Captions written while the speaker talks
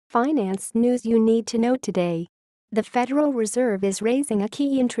Finance news you need to know today. The Federal Reserve is raising a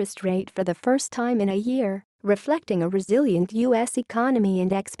key interest rate for the first time in a year, reflecting a resilient U.S. economy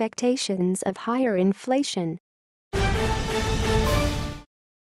and expectations of higher inflation.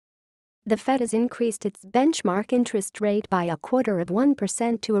 The Fed has increased its benchmark interest rate by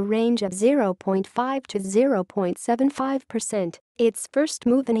 0.25% to a range of 0.5 to 0.75%, its first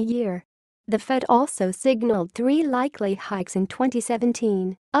move in a year. The Fed also signaled 3 likely hikes in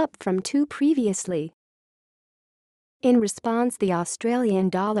 2017, up from 2 previously. In response, the Australian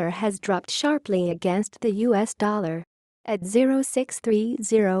dollar has dropped sharply against the US dollar. At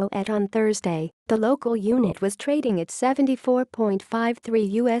 0.630 at on Thursday, the local unit was trading at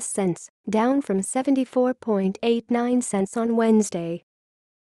 74.53 US cents, down from 74.89 cents on Wednesday.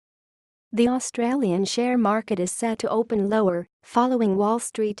 The Australian share market is set to open lower, following Wall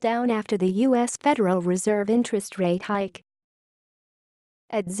Street down after the U.S. Federal Reserve interest rate hike.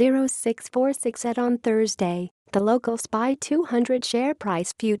 At 0.646 at on Thursday, the local SPY 200 share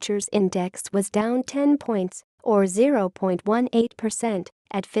price futures index was down 10 points, or 0.18%,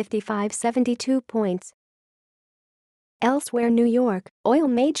 at 5572 points. Elsewhere, New York, oil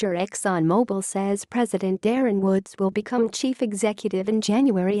major ExxonMobil says President Darren Woods will become chief executive in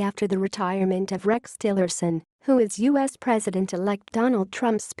January after the retirement of Rex Tillerson, who is U.S. President-elect Donald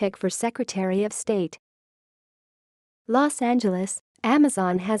Trump's pick for Secretary of State. Los Angeles,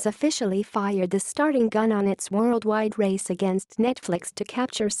 Amazon has officially fired the starting gun on its worldwide race against Netflix to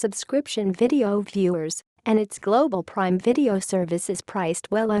capture subscription video viewers, and its global Prime Video service is priced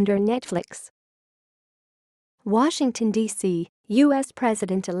well under Netflix. Washington, D.C., U.S.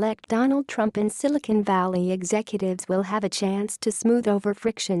 President-elect Donald Trump and Silicon Valley executives will have a chance to smooth over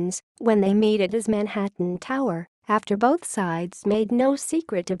frictions when they meet at his Manhattan Tower, after both sides made no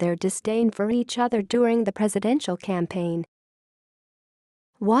secret of their disdain for each other during the presidential campaign.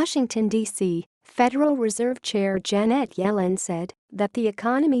 Washington, D.C., Federal Reserve Chair Janet Yellen said that the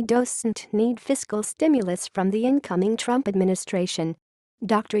economy doesn't need fiscal stimulus from the incoming Trump administration.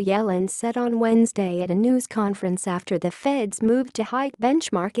 Dr. Yellen said on Wednesday at a news conference after the Fed's move to hike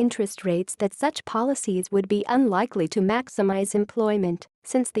benchmark interest rates that such policies would be unlikely to maximize employment,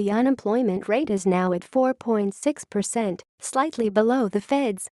 since the unemployment rate is now at 4.6%, slightly below the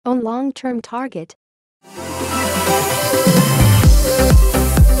Fed's own long-term target.